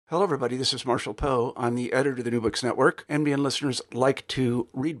Hello, everybody. This is Marshall Poe. I'm the editor of the New Books Network. NBN listeners like to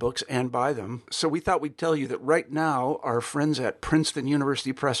read books and buy them. So we thought we'd tell you that right now, our friends at Princeton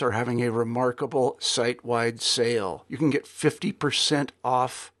University Press are having a remarkable site-wide sale. You can get 50%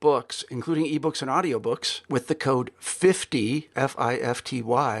 off books, including ebooks and audiobooks, with the code 50,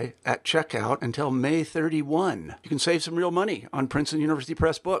 F-I-F-T-Y, at checkout until May 31. You can save some real money on Princeton University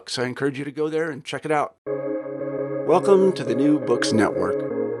Press books. I encourage you to go there and check it out. Welcome to the New Books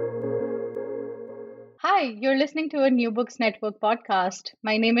Network. Hi, you're listening to a New Books Network podcast.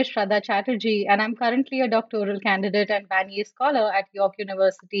 My name is Shraddha Chatterjee, and I'm currently a doctoral candidate and Vanier Scholar at York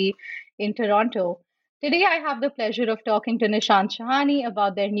University in Toronto. Today, I have the pleasure of talking to Nishant Shahani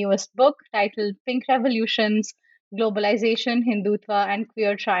about their newest book titled Pink Revolutions, Globalization, Hindutva, and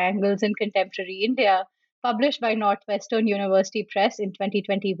Queer Triangles in Contemporary India, published by Northwestern University Press in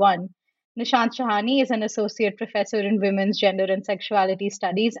 2021. Nishant Shahani is an associate professor in women's gender and sexuality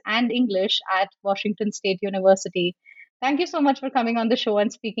studies and English at Washington State University. Thank you so much for coming on the show and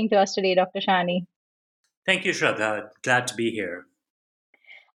speaking to us today, Dr. Shahani. Thank you, Shraddha. Glad to be here.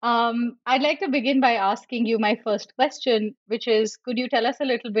 I'd like to begin by asking you my first question, which is, could you tell us a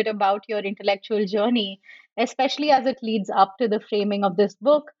little bit about your intellectual journey, especially as it leads up to the framing of this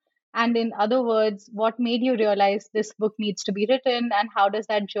book? And in other words, what made you realize this book needs to be written, and how does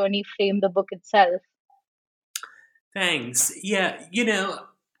that journey frame the book itself? Thanks. Yeah,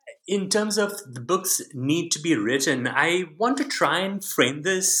 in terms of the books need to be written, I want to try and frame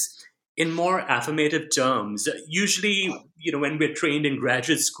this in more affirmative terms. Usually, when we're trained in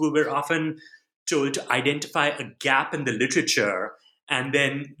graduate school, we're often told to identify a gap in the literature, and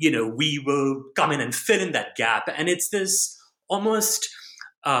then, we will come in and fill in that gap. And it's this almost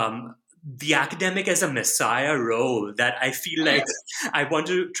the academic as a messiah role that I feel like I want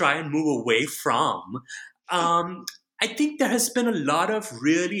to try and move away from. I think there has been a lot of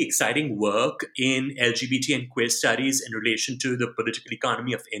really exciting work in LGBT and queer studies in relation to the political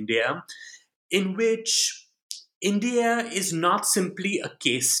economy of India, in which India is not simply a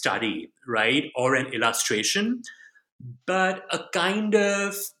case study, right, or an illustration, but a kind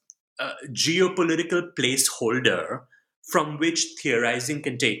of geopolitical placeholder from which theorizing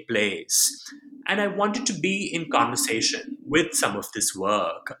can take place. And I wanted to be in conversation with some of this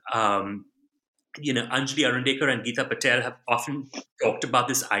work. Anjali Arundekar and Geeta Patel have often talked about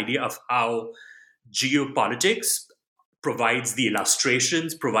this idea of how geopolitics provides the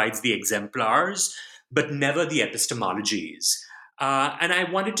illustrations, provides the exemplars, but never the epistemologies. And I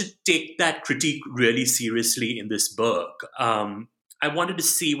wanted to take that critique really seriously in this book. I wanted to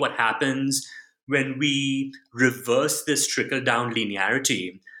see what happens when we reverse this trickle-down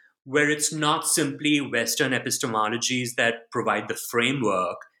linearity, where it's not simply Western epistemologies that provide the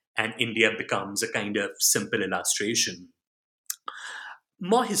framework and India becomes a kind of simple illustration.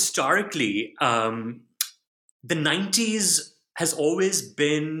 More historically, the 90s has always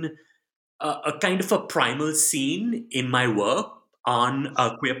been a kind of a primal scene in my work on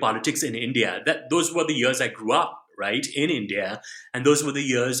queer politics in India. Those were the years I grew up, right, in India. And those were the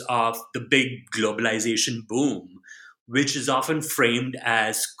years of the big globalization boom, which is often framed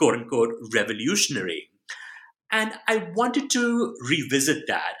as quote unquote revolutionary. And I wanted to revisit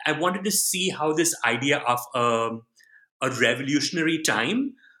that. I wanted to see how this idea of a revolutionary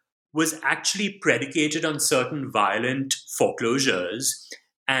time was actually predicated on certain violent foreclosures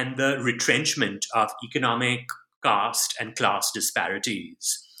and the retrenchment of economic, caste, and class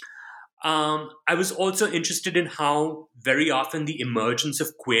disparities. I was also interested in how very often the emergence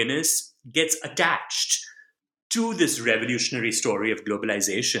of queerness gets attached to this revolutionary story of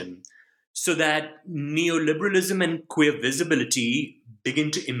globalization, so that neoliberalism and queer visibility begin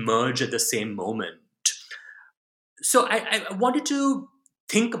to emerge at the same moment. So I wanted to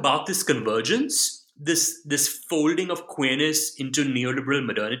think about this convergence, this folding of queerness into neoliberal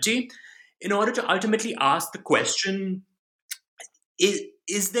modernity, in order to ultimately ask the question,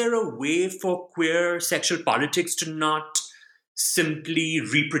 is there a way for queer sexual politics to not simply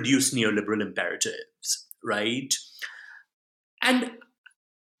reproduce neoliberal imperatives, right? And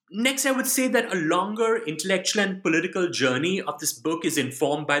next, I would say that a longer intellectual and political journey of this book is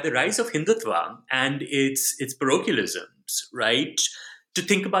informed by the rise of Hindutva and its parochialisms, right? To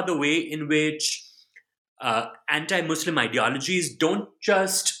think about the way in which anti-Muslim ideologies don't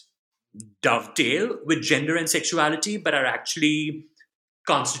just dovetail with gender and sexuality, but are actually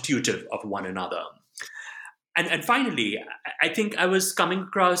constitutive of one another. And finally, I think I was coming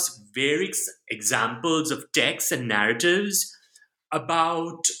across various examples of texts and narratives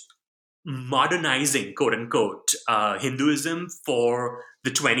about modernizing, quote unquote, Hinduism for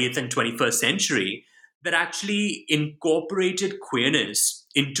the 20th and 21st century that actually incorporated queerness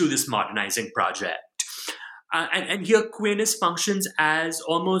into this modernizing project. And here, queerness functions as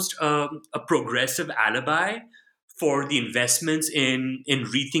almost a progressive alibi for the investments in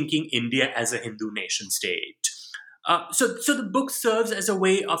rethinking India as a Hindu nation state. So the book serves as a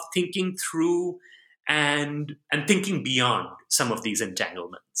way of thinking through and thinking beyond some of these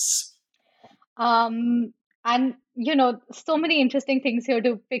entanglements. Um, and so many interesting things here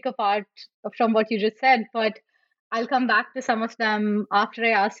to pick apart from what you just said, but I'll come back to some of them after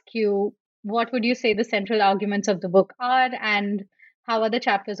I ask you what would you say the central arguments of the book are and how are the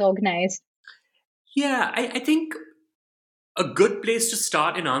chapters organized? Yeah, I think a good place to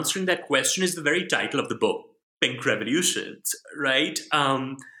start in answering that question is the very title of the book, Pink Revolutions, right?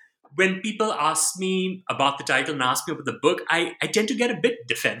 When people ask me about the title and ask me about the book, I tend to get a bit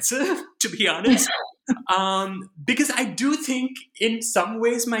defensive, to be honest, because I do think in some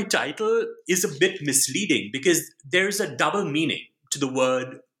ways my title is a bit misleading because there's a double meaning to the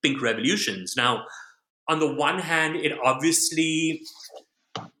word Pink Revolutions. Now, on the one hand, it obviously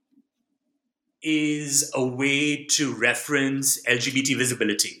is a way to reference LGBT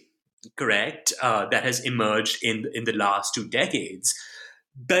visibility, correct? That has emerged in the last 2 decades.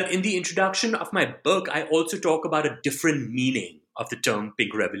 But in the introduction of my book, I also talk about a different meaning of the term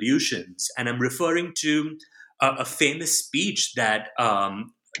pink revolutions. And I'm referring to a famous speech that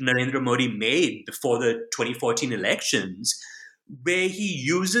Narendra Modi made before the 2014 elections, where he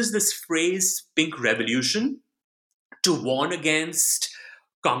uses this phrase pink revolution to warn against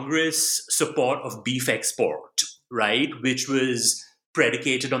Congress support of beef export, right, which was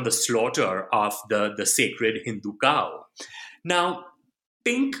predicated on the slaughter of the sacred Hindu cow. Now,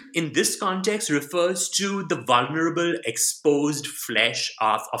 pink in this context refers to the vulnerable, exposed flesh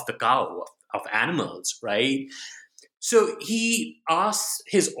of the cow, of animals, right? So he asks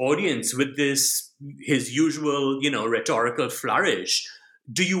his audience with his usual, rhetorical flourish,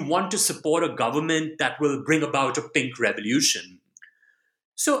 do you want to support a government that will bring about a pink revolution?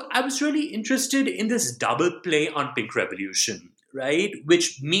 So I was really interested in this double play on pink revolution, right?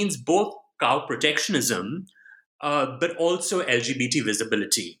 Which means both cow protectionism, but also LGBT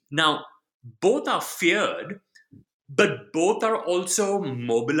visibility. Now, both are feared, but both are also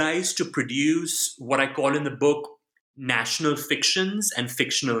mobilized to produce what I call in the book national fictions and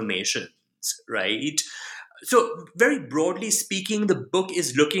fictional nations, right? So, very broadly speaking, the book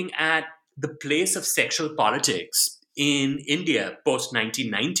is looking at the place of sexual politics in India post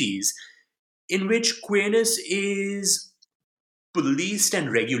 1990s, in which queerness is policed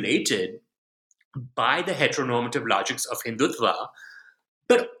and regulated by the heteronormative logics of Hindutva,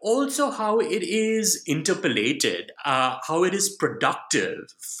 but also how it is interpolated, how it is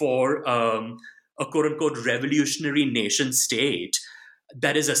productive for a quote unquote revolutionary nation state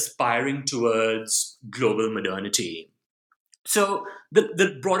that is aspiring towards global modernity. So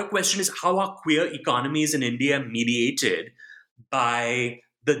the broader question is, how are queer economies in India mediated by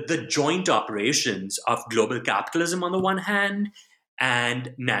the joint operations of global capitalism on the one hand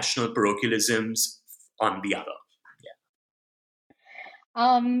and national parochialisms on the other?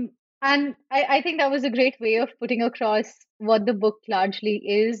 Um, and I think that was a great way of putting across what the book largely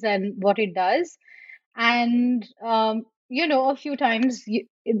is and what it does. And a few times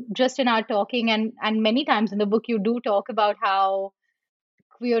just in our talking and many times in the book, you do talk about how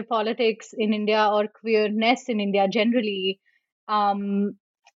queer politics in India or queerness in India generally um,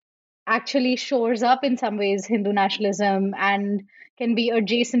 actually shores up in some ways Hindu nationalism and can be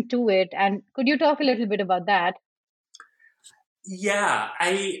adjacent to it. And could you talk a little bit about that? Yeah,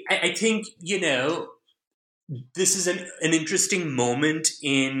 I think, this is an interesting moment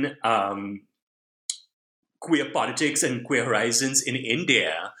in queer politics and queer horizons in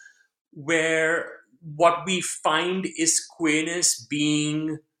India, where what we find is queerness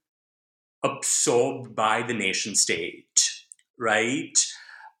being absorbed by the nation state, right?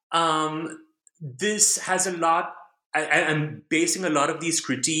 This has a lot, I'm basing a lot of these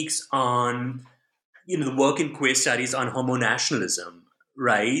critiques on, the work in queer studies on homonationalism,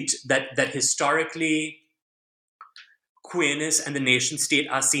 right? That historically queerness and the nation state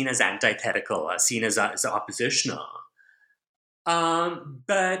are seen as antithetical, are seen as oppositional.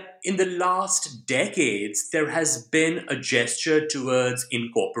 But in the last decades, there has been a gesture towards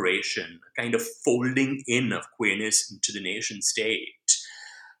incorporation, a kind of folding in of queerness into the nation state.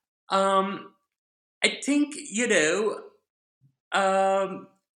 I think,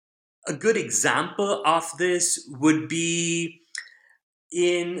 a good example of this would be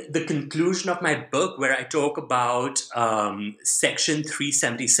in the conclusion of my book, where I talk about Section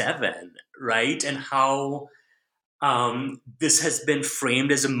 377, right? And how this has been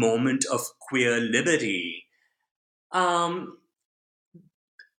framed as a moment of queer liberty. Um,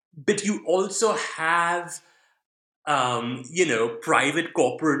 but you also have, private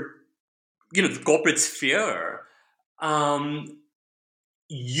corporate, the corporate sphere, um,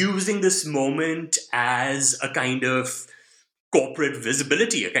 using this moment as a kind of corporate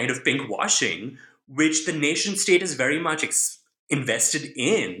visibility, a kind of pink washing, which the nation state is very much invested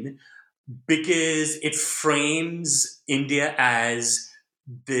in because it frames India as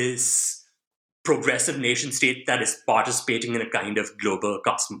this progressive nation state that is participating in a kind of global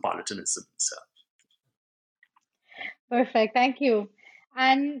cosmopolitanism. So. Perfect. Thank you.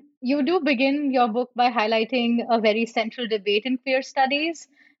 And you do begin your book by highlighting a very central debate in queer studies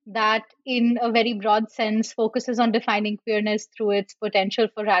that, in a very broad sense, focuses on defining queerness through its potential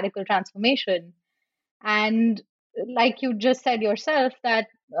for radical transformation. And like you just said yourself, that,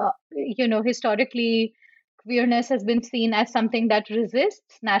 historically, queerness has been seen as something that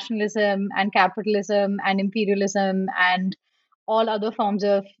resists nationalism and capitalism and imperialism and all other forms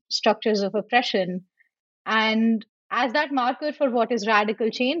of structures of oppression. And as that marker for what is radical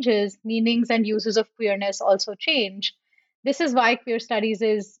changes, meanings and uses of queerness also change. This is why queer studies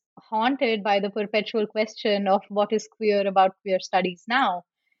is haunted by the perpetual question of what is queer about queer studies now.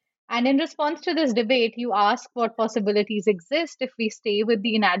 And in response to this debate, you ask what possibilities exist if we stay with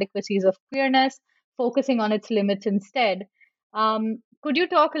the inadequacies of queerness, focusing on its limits instead. Could you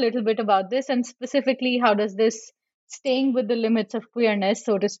talk a little bit about this, and specifically, how does this staying with the limits of queerness,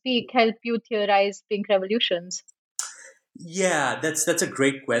 so to speak, help you theorize pink revolutions? Yeah, that's a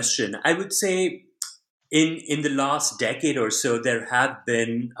great question. I would say in the last decade or so, there have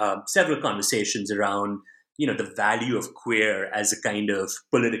been several conversations around the value of queer as a kind of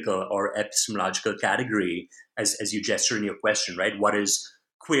political or epistemological category, as you gesture in your question, right? What is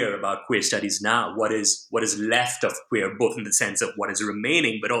queer about queer studies now? What is left of queer, both in the sense of what is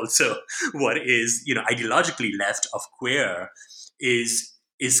remaining, but also what is ideologically left of queer? Is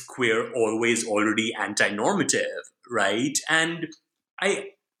queer always already anti-normative, right? And I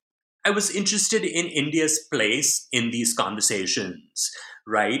I was interested in India's place in these conversations,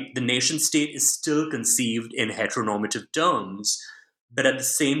 right? The nation state is still conceived in heteronormative terms, but at the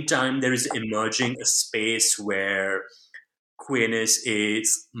same time, there is emerging a space where queerness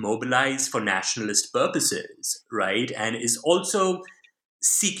is mobilized for nationalist purposes, right? And is also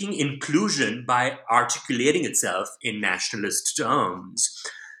seeking inclusion by articulating itself in nationalist terms.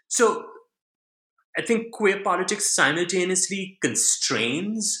 So I think queer politics simultaneously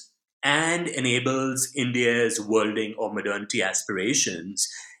constrains and enables India's worlding or modernity aspirations.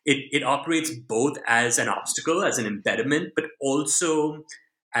 It operates both as an obstacle, as an impediment, but also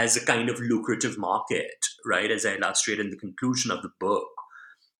as a kind of lucrative market, right? As I illustrate in the conclusion of the book.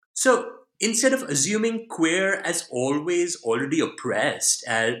 So instead of assuming queer as always already oppressed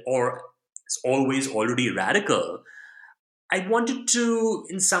or as always already radical, I wanted to,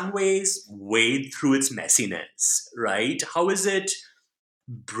 in some ways, wade through its messiness, right? How is it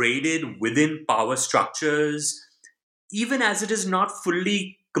braided within power structures, even as it is not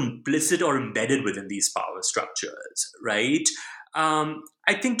fully complicit or embedded within these power structures, right?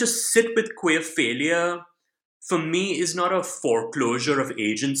 I think to sit with queer failure, for me, is not a foreclosure of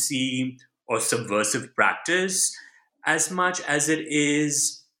agency or subversive practice, as much as it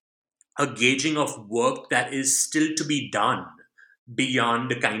is a gauging of work that is still to be done beyond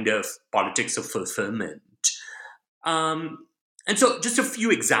the kind of politics of fulfillment. Um, and so, just a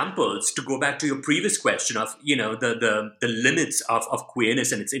few examples to go back to your previous question of the limits of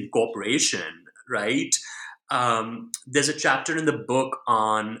queerness and its incorporation, right? There's a chapter in the book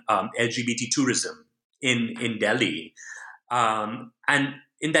on LGBT tourism in Delhi, and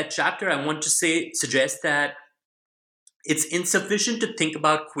in that chapter, I want to suggest that it's insufficient to think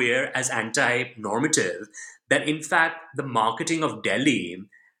about queer as anti-normative, that in fact the marketing of Delhi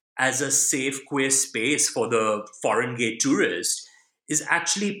as a safe queer space for the foreign gay tourist is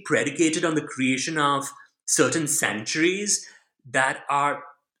actually predicated on the creation of certain sanctuaries that are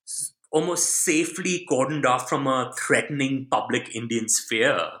almost safely cordoned off from a threatening public Indian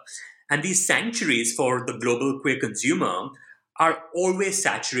sphere. And these sanctuaries for the global queer consumer are always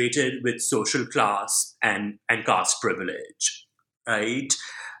saturated with social class and caste privilege, right?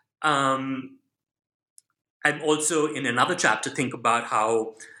 Um, I'm also in another chapter think about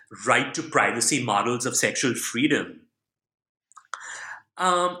how right to privacy models of sexual freedom,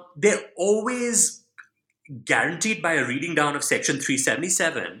 they're always guaranteed by a reading down of Section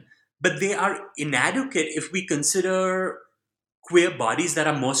 377, but they are inadequate if we consider queer bodies that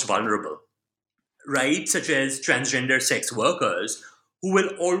are most vulnerable, right? Such as transgender sex workers who will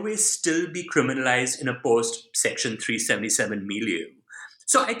always still be criminalized in a post Section 377 milieu.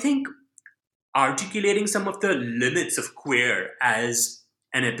 So I think articulating some of the limits of queer as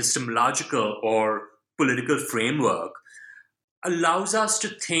an epistemological or political framework allows us to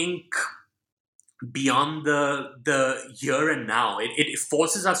think beyond the here and now. It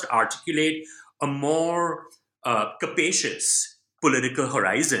forces us to articulate a more capacious political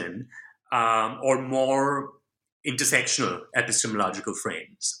horizon, or more intersectional epistemological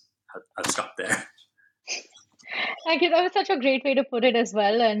frames. I'll stop there. Thank you. That was such a great way to put it as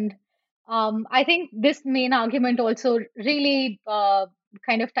well. And I think this main argument also really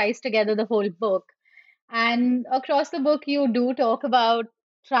kind of ties together the whole book. And across the book, you do talk about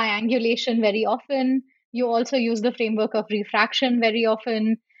triangulation very often. You also use the framework of refraction very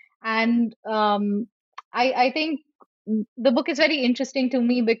often. And I think the book is very interesting to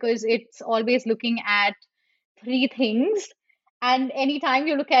me because it's always looking at three things. And anytime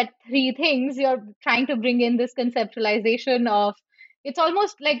you look at three things, you're trying to bring in this conceptualization of it's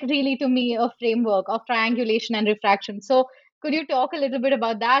almost like really to me a framework of triangulation and refraction. So, could you talk a little bit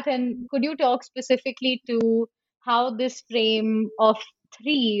about that? And could you talk specifically to how this frame of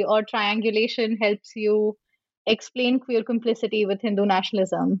three or triangulation helps you explain queer complicity with Hindu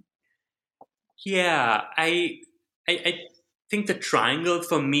nationalism? Yeah, I think the triangle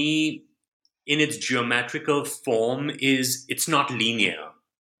for me in its geometrical form is it's not linear,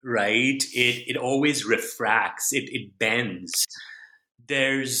 right? It always refracts, it bends.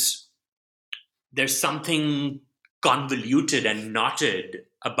 There's there's something convoluted and knotted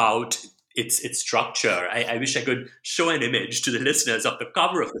about its structure. I wish I could show an image to the listeners of the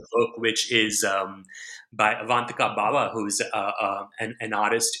cover of the book, which is by Avantika Baba, who's an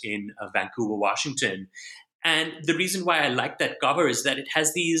artist in Vancouver, Washington. And the reason why I like that cover is that it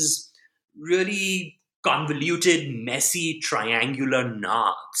has these really convoluted, messy, triangular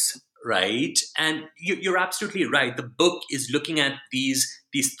knots, right? And you're absolutely right. The book is looking at these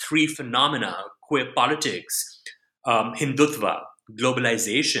three phenomena: queer politics, Hindutva,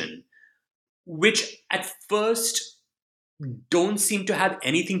 globalization, which at first don't seem to have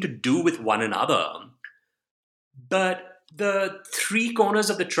anything to do with one another. But the three corners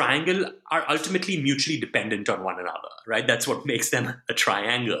of the triangle are ultimately mutually dependent on one another, right? That's what makes them a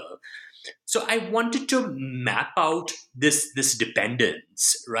triangle. So I wanted to map out this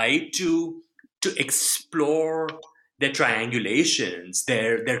dependence, right? To explore their triangulations,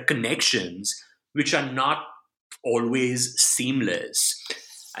 their connections, which are not always seamless.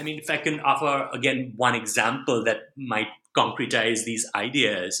 I mean, if I can offer again one example that might concretize these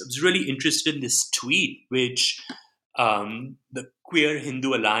ideas, I was really interested in this tweet, which the Queer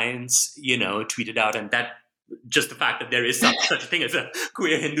Hindu Alliance, tweeted out, and that just the fact that there is such a thing as a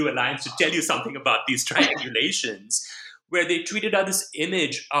Queer Hindu Alliance to tell you something about these triangulations, where they tweeted out this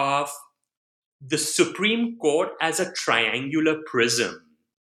image of the Supreme Court as a triangular prism,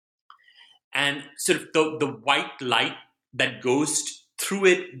 and sort of the white light that goes through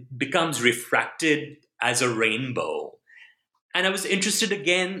it becomes refracted as a rainbow. And I was interested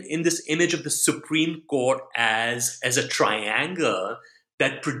again in this image of the Supreme Court as a triangle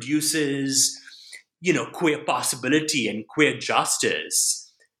that produces, queer possibility and queer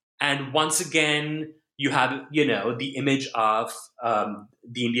justice. And once again, you have, the image of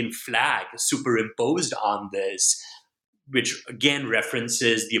the Indian flag superimposed on this, which again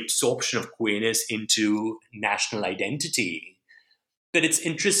references the absorption of queerness into national identity. But it's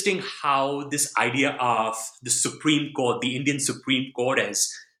interesting how this idea of the Supreme Court, the Indian Supreme Court, as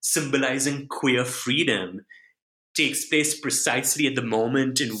symbolizing queer freedom, takes place precisely at the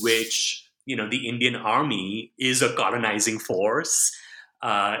moment in which, the Indian army is a colonizing force.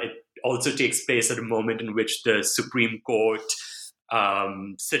 It also takes place at a moment in which the Supreme Court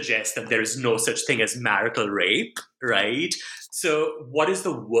suggests that there is no such thing as marital rape, right? So what is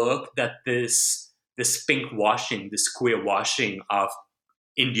the work that this pink washing, this queer washing of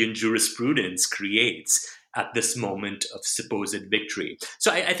Indian jurisprudence creates at this moment of supposed victory?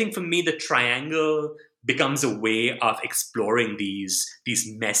 So I think for me, the triangle becomes a way of exploring these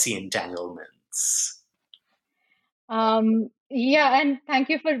messy entanglements. Yeah, and thank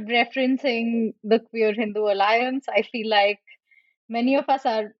you for referencing the Queer Hindu Alliance. I feel like many of us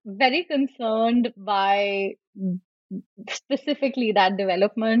are very concerned by specifically that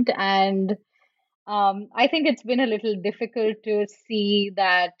development. And I think it's been a little difficult to see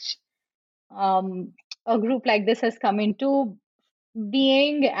that a group like this has come into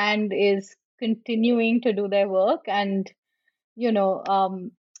being and is continuing to do their work. And, you know,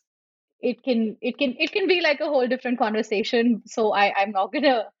 it can be like a whole different conversation. So I'm not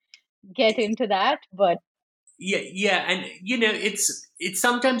gonna get into that, but yeah, and it's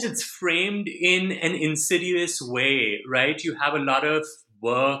sometimes it's framed in an insidious way, right? You have a lot of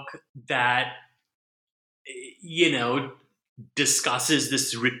work that you know discusses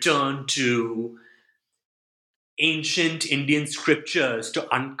this return to ancient Indian scriptures to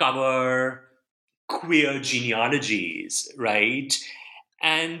uncover queer genealogies, right?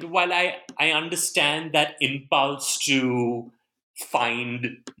 And while I understand that impulse to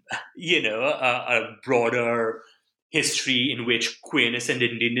find, a broader history in which queerness and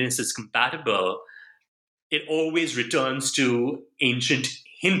Indianness is compatible, it always returns to ancient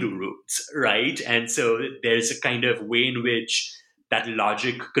Hindu roots, right? And so there's a kind of way in which that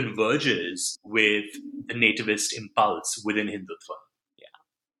logic converges with the nativist impulse within Hindutva.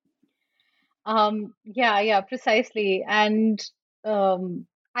 Yeah, precisely. And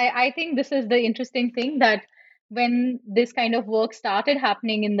I think this is the interesting thing that when this kind of work started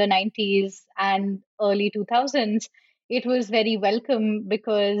happening in the 90s and early 2000s, it was very welcome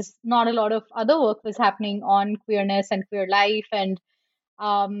because not a lot of other work was happening on queerness and queer life. And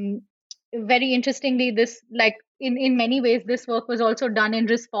um, very interestingly, this, like, in many ways, this work was also done in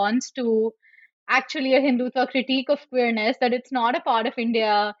response to actually a Hindutva critique of queerness, that it's not a part of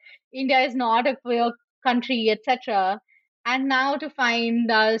India. India is not a queer country, etc. And now to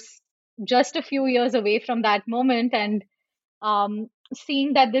find us just a few years away from that moment, and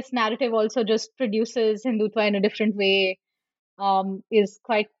seeing that this narrative also just produces Hindutva in a different way, is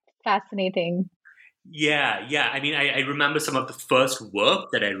quite fascinating. Yeah, yeah. I mean, I remember some of the first work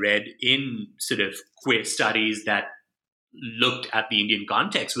that I read in sort of queer studies that looked at the Indian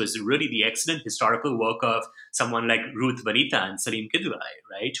context was really the excellent historical work of someone like Ruth Vanita and Salim Kidwai,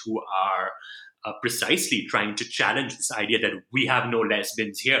 right? Who are precisely trying to challenge this idea that we have no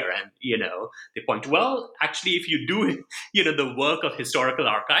lesbians here. And, they point, well, actually, if you do, the work of historical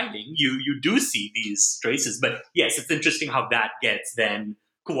archiving, you do see these traces. But yes, it's interesting how that gets then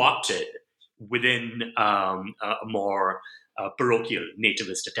co-opted within a more parochial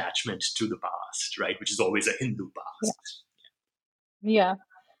nativist attachment to the past, right? Which is always a Hindu Yeah. past. Yeah.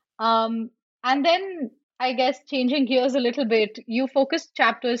 And then I guess changing gears a little bit, you focused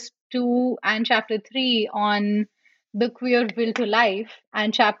chapters 2 and chapter 3 on the queer will to life,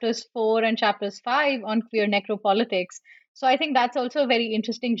 and chapters 4 and chapters 5 on queer necropolitics. So I think that's also a very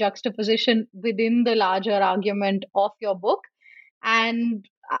interesting juxtaposition within the larger argument of your book. And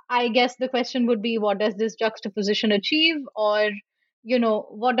I guess the question would be, what does this juxtaposition achieve? Or,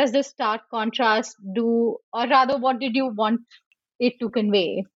 what does this stark contrast do? Or rather, what did you want it to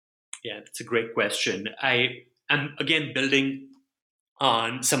convey? Yeah, that's a great question. I am again building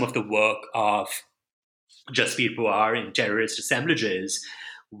on some of the work of Jasprit Pawar in Terrorist Assemblages,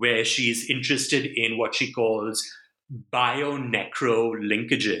 where she's interested in what she calls bio-necro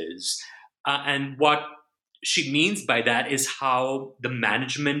linkages. And what she means by that is how the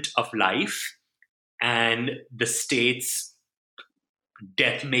management of life and the state's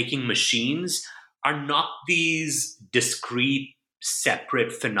death making machines are not these discrete,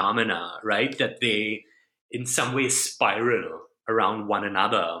 separate phenomena, right? That they, in some way, spiral around one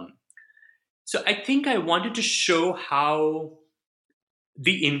another. So I think I wanted to show how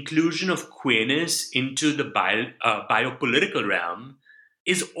the inclusion of queerness into the biopolitical realm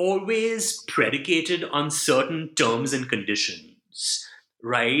is always predicated on certain terms and conditions,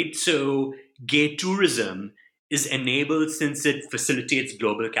 right? So gay tourism is enabled since it facilitates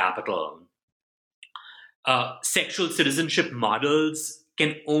global capital. Sexual citizenship models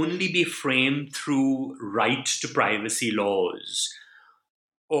can only be framed through right to privacy laws,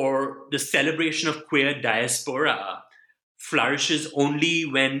 or the celebration of queer diaspora flourishes only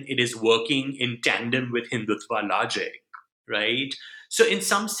when it is working in tandem with Hindutva logic, right? So, in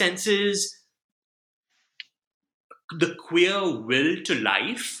some senses, the queer will to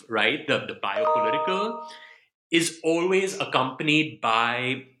life, right, the biopolitical, is always accompanied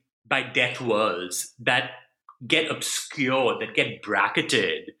by death worlds that get obscured, that get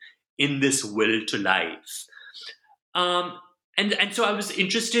bracketed in this will to life. Um, and so I was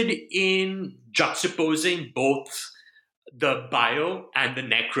interested in juxtaposing both the bio and the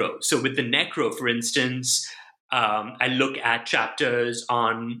necro. So with the necro, for instance, I look at chapters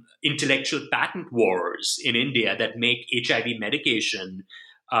on intellectual patent wars in India that make HIV medication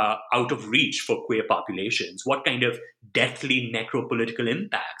out of reach for queer populations. What kind of deathly necropolitical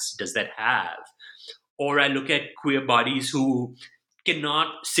impacts does that have? Or I look at queer bodies who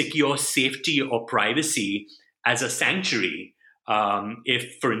cannot secure safety or privacy as a sanctuary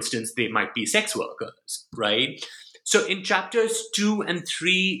if, for instance, they might be sex workers, right? So in chapters 2 and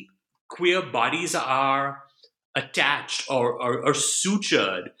 3, queer bodies are attached or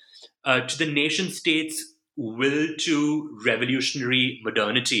sutured to the nation state's will to revolutionary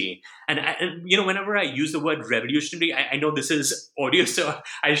modernity. And whenever I use the word revolutionary, I know this is audio, so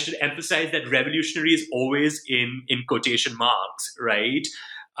I should emphasize that revolutionary is always in quotation marks, right?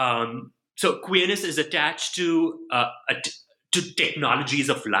 So queerness is attached to technologies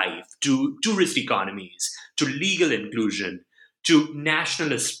of life, to tourist economies, to legal inclusion, to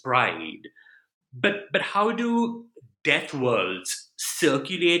nationalist pride. But how do death worlds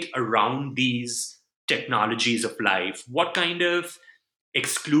circulate around these technologies of life? What kind of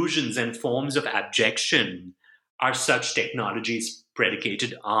exclusions and forms of abjection are such technologies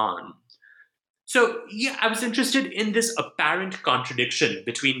predicated on? So, yeah, I was interested in this apparent contradiction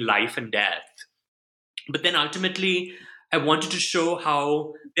between life and death. But then ultimately, I wanted to show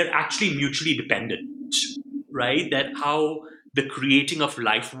how they're actually mutually dependent, right? That how the creating of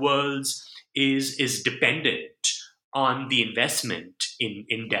life worlds is dependent on the investment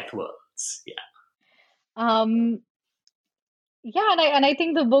in death worlds. Yeah. Um, yeah, and I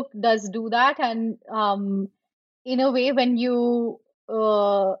think the book does do that. And in a way, when you,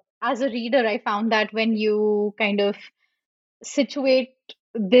 as a reader, I found that when you kind of situate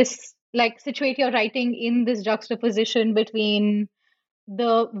situate your writing in this juxtaposition between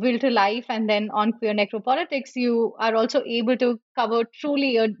the will to life and then on queer necropolitics, you are also able to cover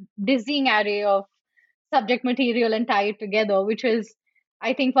truly a dizzying array of subject material and tie it together, which is,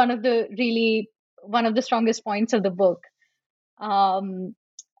 I think, one of the strongest points of the book. Um,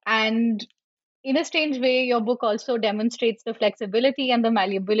 and in a strange way, your book also demonstrates the flexibility and the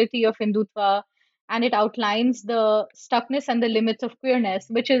malleability of Hindutva, and it outlines the stuckness and the limits of queerness,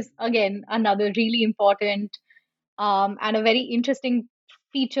 which is, again, another really important and a very interesting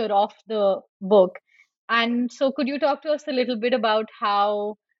feature of the book. And so, could you talk to us a little bit about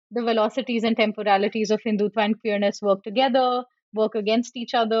how the velocities and temporalities of Hindutva and queerness work together, work against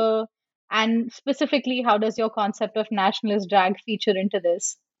each other, and specifically, how does your concept of nationalist drag feature into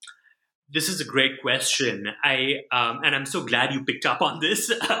this? This is a great question. And I'm so glad you picked up on this.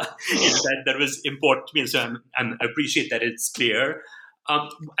 That was important to me, so I appreciate that it's clear.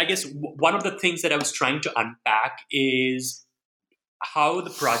 I guess one of the things that I was trying to unpack is how the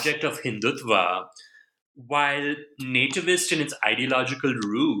project of Hindutva, while nativist in its ideological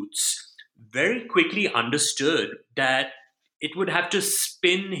roots, very quickly understood that it would have to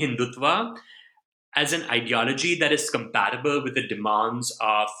spin Hindutva as an ideology that is compatible with the demands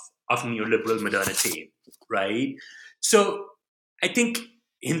of neoliberal modernity, right? So I think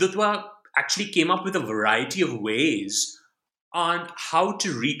Hindutva actually came up with a variety of ways on how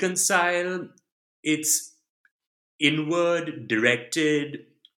to reconcile its inward directed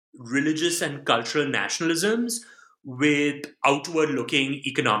religious and cultural nationalisms with outward looking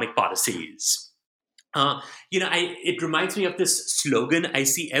economic policies. It reminds me of this slogan I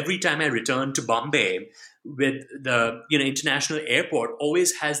see every time I return to Bombay with the international airport.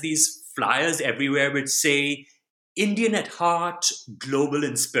 Always has these flyers everywhere which say "Indian at heart, global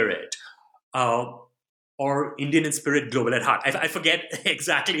in spirit," or "Indian in spirit, global at heart." I forget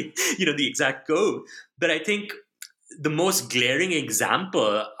exactly the exact code, but I think the most glaring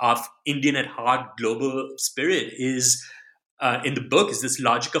example of Indian at heart, global spirit is in the book is this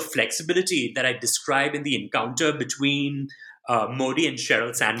logic of flexibility that I describe in the encounter between Modi and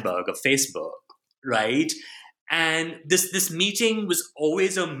Sheryl Sandberg of Facebook, right? And this meeting was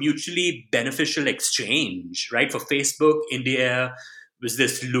always a mutually beneficial exchange, right? For Facebook, India was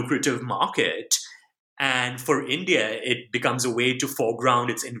this lucrative market. And for India, it becomes a way to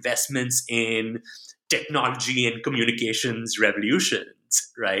foreground its investments in technology and communications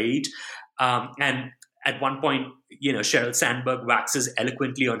revolutions, right? And at one point, Sheryl Sandberg waxes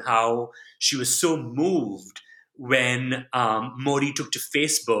eloquently on how she was so moved when Modi took to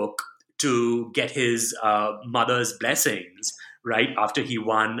Facebook to get his mother's blessings, right, after he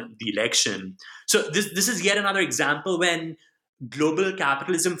won the election. So this is yet another example when global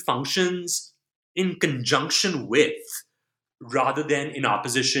capitalism functions in conjunction with, rather than in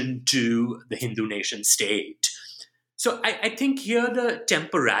opposition to, the Hindu nation state. So I think here the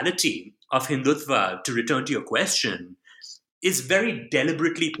temporality of Hindutva, to return to your question, is very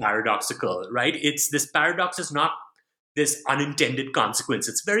deliberately paradoxical, right? This paradox is not this unintended consequence.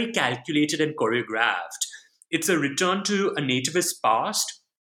 It's very calculated and choreographed. It's a return to a nativist past,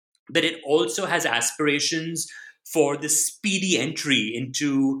 but it also has aspirations for the speedy entry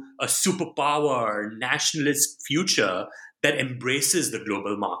into a superpower nationalist future that embraces the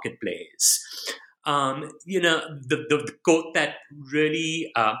global marketplace. The quote that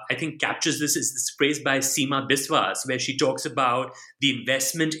really, I think, captures this is this phrase by Seema Biswas, where she talks about the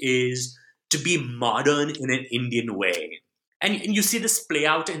investment is to be modern in an Indian way. And you see this play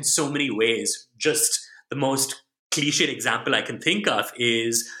out in so many ways. Just the most cliched example I can think of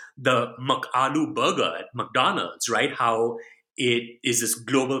is the McAloo burger at McDonald's, right? How it is this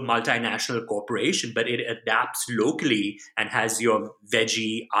global multinational corporation, but it adapts locally and has your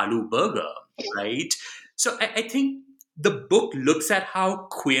veggie aloo burger, right? So I think the book looks at how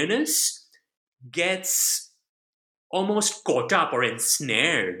queerness gets almost caught up or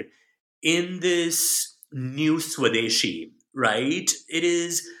ensnared in this new Swadeshi, right? It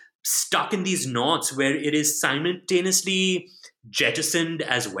is stuck in these knots where it is simultaneously jettisoned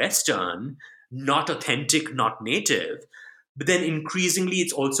as Western, not authentic, not native, but then increasingly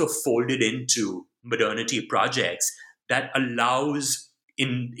it's also folded into modernity projects that allows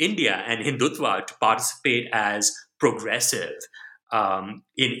in India and Hindutva to participate as progressive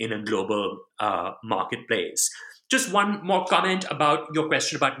in a global marketplace. Just one more comment about your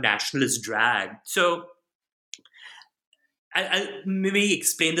question about nationalist drag. So I'll maybe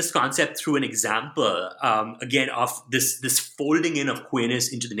explain this concept through an example, again, of this folding in of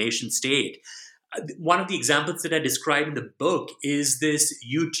queerness into the nation state. One of the examples that I describe in the book is this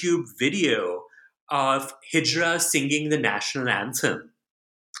YouTube video of Hijra singing the national anthem.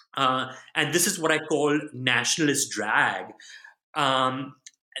 And this is what I call nationalist drag.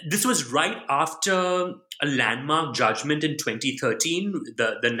 This was right after a landmark judgment in 2013,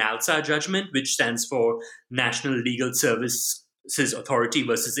 the NALSA judgment, which stands for National Legal Services Authority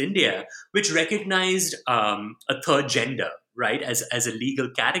versus India, which recognized a third gender, right, as a legal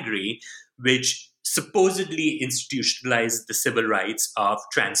category, which supposedly institutionalized the civil rights of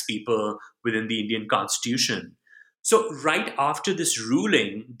trans people within the Indian Constitution. So, right after this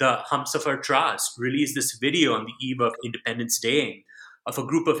ruling, the Humsafar Trust released this video on the eve of Independence Day of a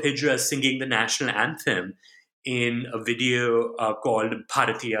group of Hijras singing the national anthem in a video called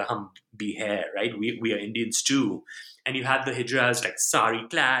Bharatiya Hum Bhi Hai, right? We are Indians too. And you have the Hijras like sari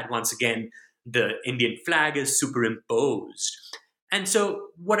clad. Once again, the Indian flag is superimposed. And so,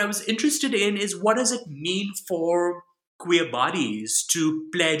 what I was interested in is what does it mean for queer bodies to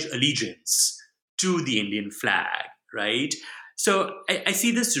pledge allegiance to the Indian flag, right? So, I see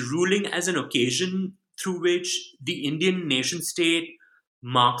this ruling as an occasion through which the Indian nation state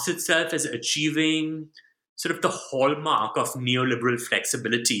marks itself as achieving sort of the hallmark of neoliberal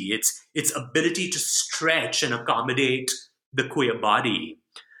flexibility, its ability to stretch and accommodate the queer body.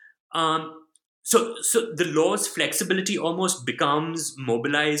 So the law's flexibility almost becomes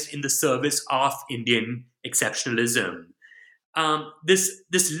mobilized in the service of Indian exceptionalism. This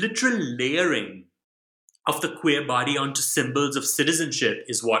literal layering of the queer body onto symbols of citizenship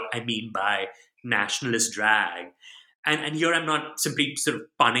is what I mean by nationalist drag. And here I'm not simply sort of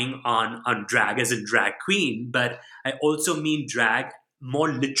punning on drag as in drag queen, but I also mean drag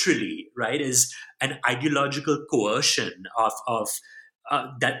more literally, right, as an ideological coercion of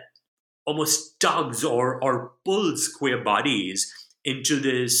that almost tugs or pulls queer bodies into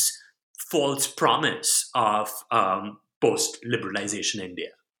this false promise of post-liberalization India.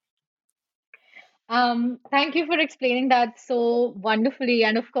 Thank you for explaining that so wonderfully.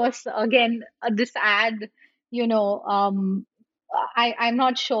 And of course, again, this ad, you know, I'm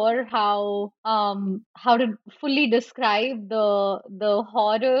not sure how to fully describe the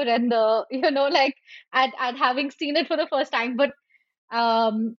horror and the like at having seen it for the first time. But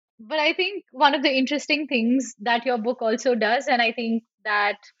I think one of the interesting things that your book also does, and I think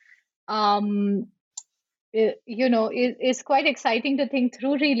that um is quite exciting to think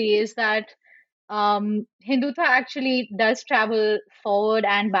through really, is that Hindutva actually does travel forward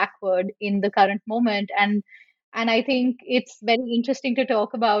and backward in the current moment, and I think it's very interesting to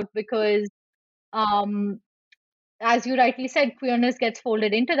talk about because, um, as you rightly said, queerness gets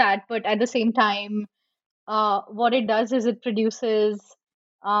folded into that, but at the same time, what it does is it produces,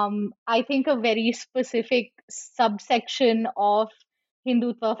 I think, a very specific subsection of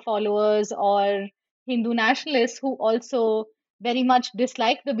Hindutva followers or Hindu nationalists who also very much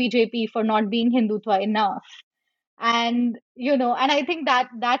dislike the BJP for not being Hindutva enough. And I think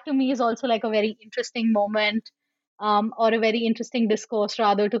that to me is also like a very interesting moment, or a very interesting discourse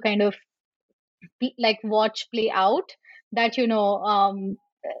rather to kind of like watch play out. That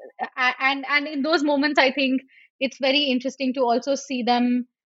and in those moments I think it's very interesting to also see them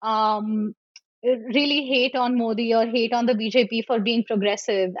um really hate on Modi or hate on the BJP for being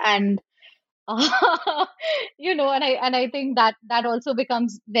progressive, and and I think that also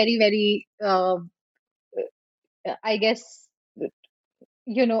becomes very, very I guess,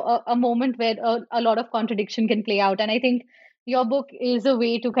 a moment where a lot of contradiction can play out. And I think your book is a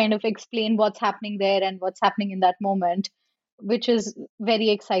way to kind of explain what's happening there and what's happening in that moment, which is very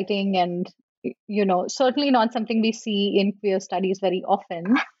exciting and, certainly not something we see in queer studies very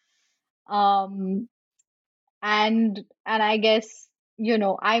often. Um, And I guess,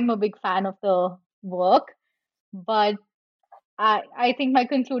 I'm a big fan of the work, but I think my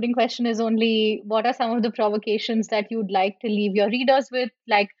concluding question is only what are some of the provocations that you'd like to leave your readers with?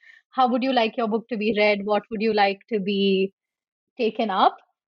 Like, how would you like your book to be read? What would you like to be taken up?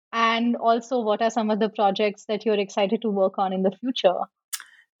 And also, what are some of the projects that you're excited to work on in the future?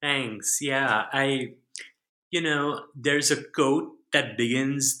 Thanks. Yeah, there's a quote that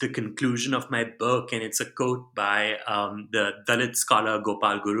begins the conclusion of my book, and it's a quote by the Dalit scholar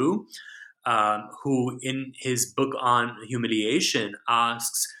Gopal Guru, who, in his book on humiliation,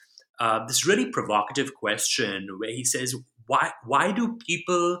 asks this really provocative question where he says, why do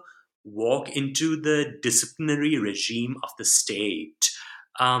people walk into the disciplinary regime of the state?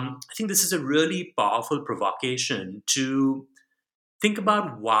 I think this is a really powerful provocation to think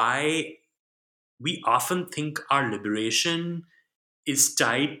about why we often think our liberation is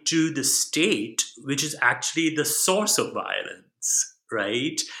tied to the state, which is actually the source of violence,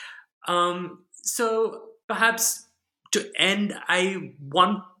 right? So perhaps to end, I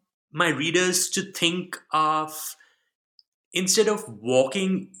want my readers to think of, instead of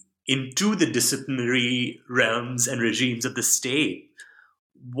walking into the disciplinary realms and regimes of the state,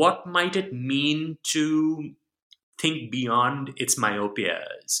 what might it mean to think beyond its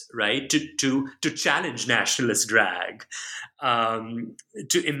myopias, right? To challenge nationalist drag,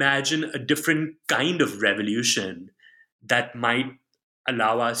 to imagine a different kind of revolution that might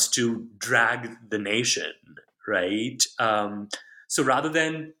allow us to drag the nation, right? So rather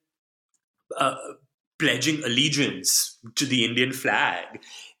than uh, pledging allegiance to the Indian flag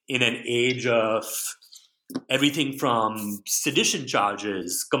in an age of everything from sedition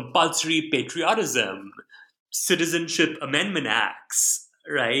charges, compulsory patriotism, citizenship amendment acts,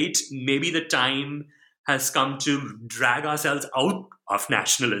 right? Maybe the time has come to drag ourselves out of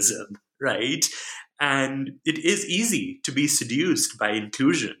nationalism, right? And it is easy to be seduced by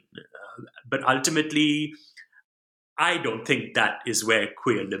inclusion. But ultimately, I don't think that is where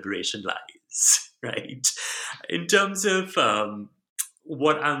queer liberation lies, right? In terms of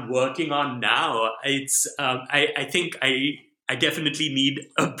what I'm working on now, it's I think I definitely need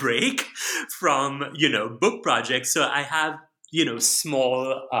a break from book projects. So I have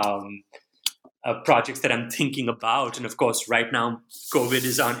small projects that I'm thinking about, and of course, right now COVID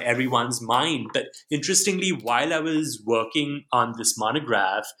is on everyone's mind. But interestingly, while I was working on this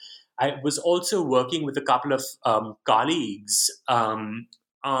monograph, I was also working with a couple of colleagues on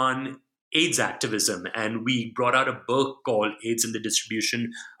AIDS activism, and we brought out a book called AIDS and the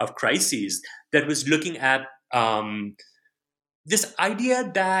Distribution of Crises that was looking at this idea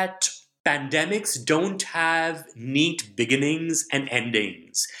that pandemics don't have neat beginnings and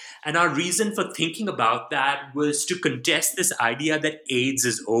endings. And our reason for thinking about that was to contest this idea that AIDS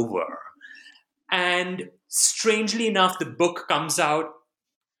is over. And strangely enough, the book comes out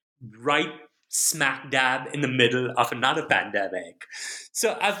right smack dab in the middle of another pandemic.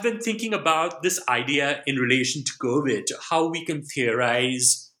 So I've been thinking about this idea in relation to COVID, how we can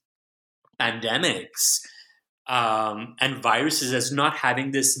theorize pandemics and viruses as not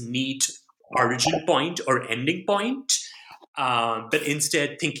having this neat origin point or ending point, but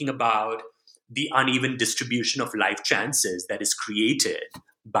instead thinking about the uneven distribution of life chances that is created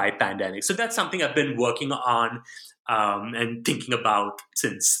by pandemics. So that's something I've been working on and thinking about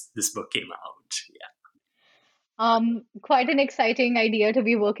since this book came out. Yeah. Quite an exciting idea to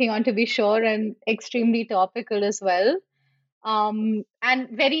be working on, to be sure, and extremely topical as well. And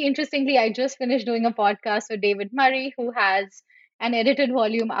very interestingly, I just finished doing a podcast with David Murray, who has an edited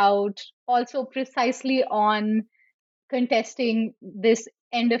volume out, also precisely on contesting this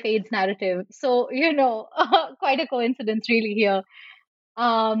end of AIDS narrative. So, quite a coincidence, really, here.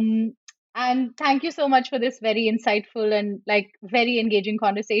 Um, and thank you so much for this very insightful and like very engaging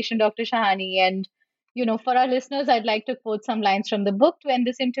conversation, Dr. Shahani. And, for our listeners, I'd like to quote some lines from the book to end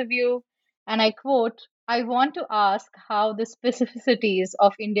this interview. And I quote, I want to ask how the specificities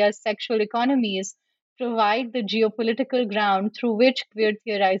of India's sexual economies provide the geopolitical ground through which queer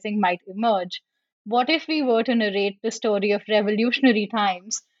theorizing might emerge. What if we were to narrate the story of revolutionary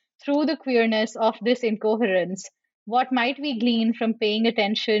times through the queerness of this incoherence? What might we glean from paying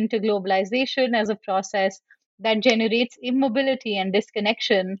attention to globalization as a process that generates immobility and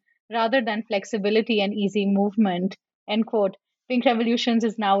disconnection rather than flexibility and easy movement? End quote. Pink Revolutions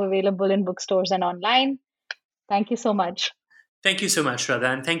is now available in bookstores and online. Thank you so much. Thank you so much, Radha,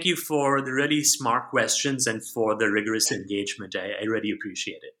 and thank you for the really smart questions and for the rigorous engagement. I really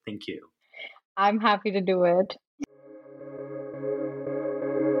appreciate it. Thank you. I'm happy to do it.